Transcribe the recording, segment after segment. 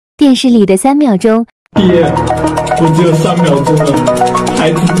电视里的3秒钟。爹，我只有3秒钟了，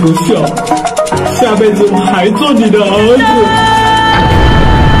孩子不孝，下辈子我还做你的儿子。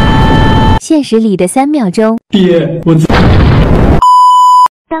现实里的3秒钟。爹，我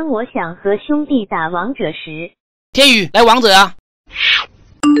当我想和兄弟打王者时，天宇来王者啊！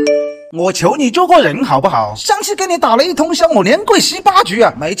我求你做个人好不好？上次跟你打了一通宵，我连跪18局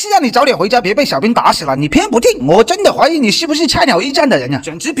啊！每次让你早点回家，别被小兵打死了，你偏不听。我真的怀疑你是不是菜鸟驿站的人啊？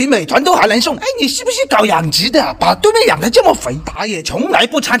简直比美团都还难送。哎，你是不是搞养殖的啊？把对面养得这么肥，打野从来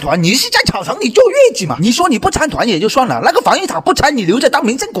不参团，你是在草场里坐月子吗？你说你不参团也就算了，那个防御塔不参，你留着当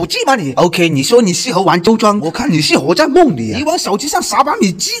名胜古迹吗你 ？OK， 你说你适合玩周庄，我看你是活在梦里啊！你往手机上撒把米，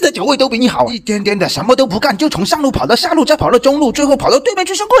鸡的酒味都比你好啊！一天天的什么都不干，就从上路跑到下路，再跑到中路，最后跑到对面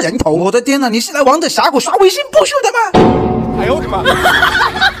去送个人头。我的天哪，你是来王者峡谷刷微信步数的吗？哎呦我的妈！